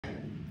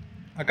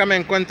Acá me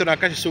encuentro en la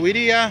calle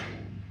Subiría,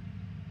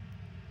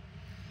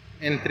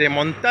 entre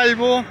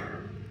Montalvo,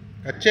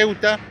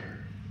 Cacheuta,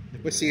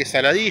 después sigue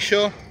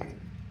Saladillo,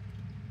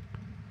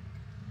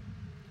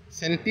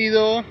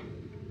 sentido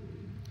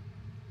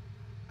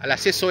al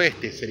acceso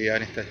este sería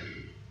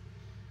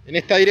en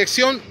esta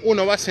dirección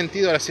uno va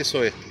sentido al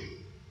acceso este.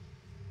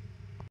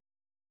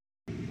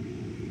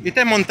 Y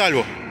está en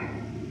Montalvo.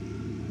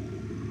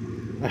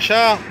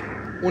 Allá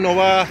uno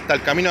va hasta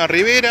el camino de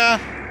Rivera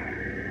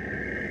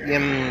y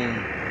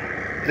en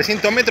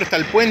 300 metros está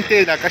el puente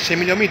de la calle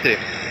Emilio Mitre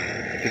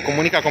que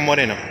comunica con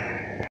Moreno.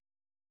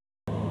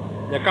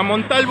 Y acá en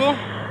Montalvo,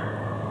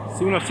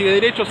 si uno sigue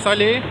derecho,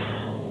 sale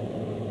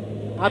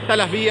hasta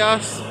las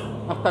vías,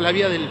 hasta la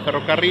vía del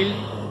ferrocarril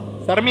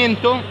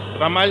Sarmiento,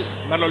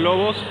 ramal Merlo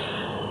Lobos,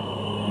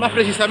 más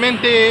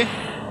precisamente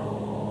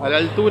a la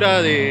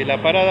altura de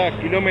la parada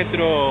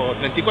kilómetro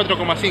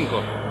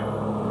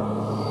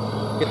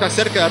 34,5, que está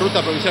cerca de la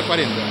ruta provincial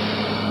 40.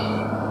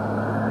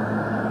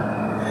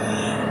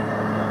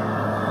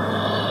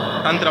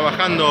 Están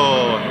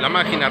trabajando la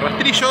máquina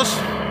rastrillos.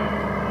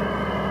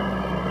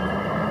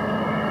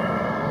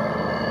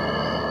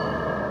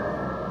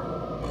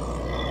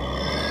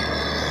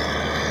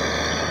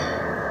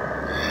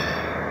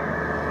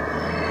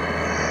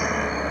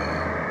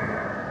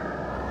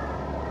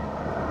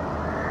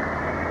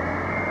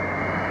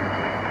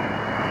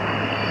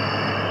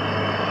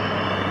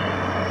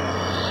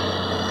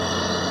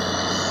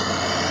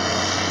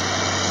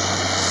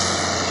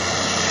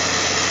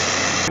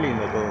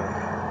 Lindo todo.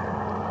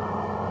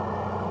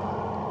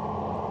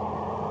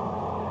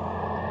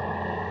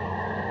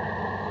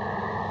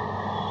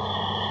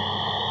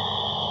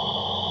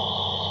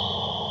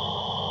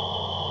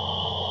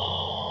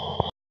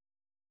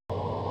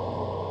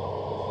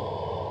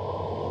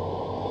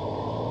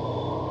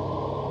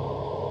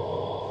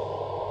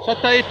 Ya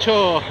está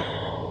hecho,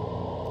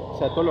 o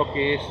sea, todo lo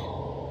que es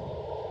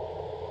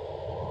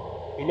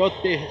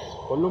pilotes,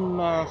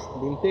 columnas,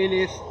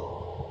 dinteles.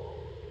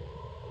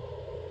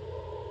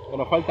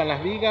 Nos faltan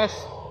las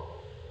vigas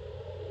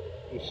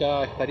y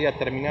ya estaría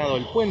terminado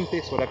el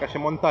puente sobre la calle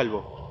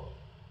Montalvo.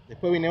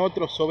 Después viene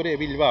otro sobre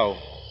Bilbao.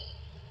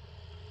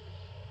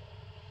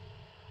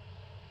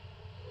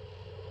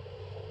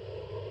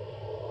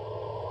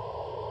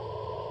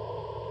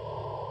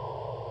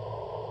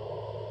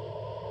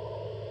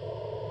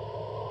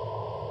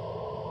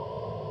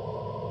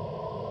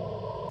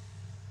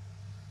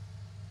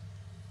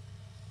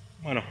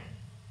 Bueno,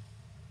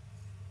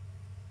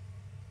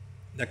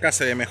 de acá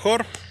se ve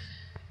mejor.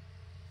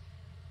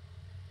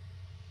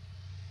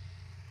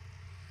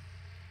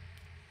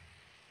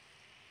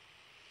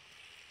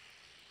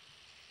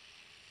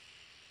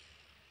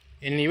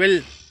 El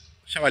nivel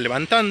ya va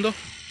levantando.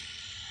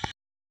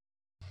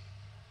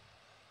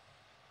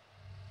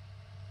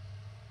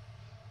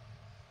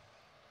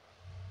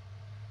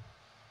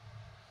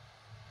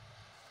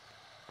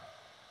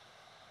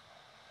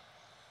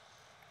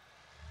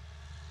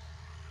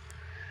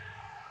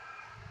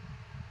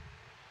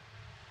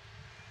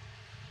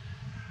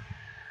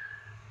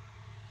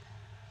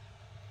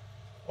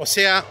 O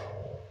sea,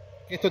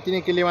 esto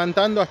tiene que ir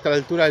levantando hasta la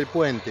altura del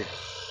puente.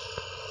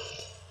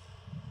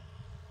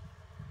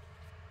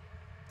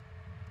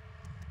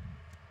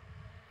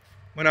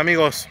 Bueno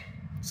amigos,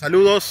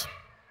 saludos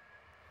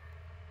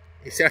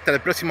y será hasta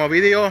el próximo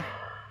video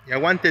y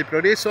aguante el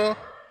progreso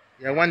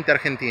y aguante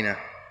Argentina.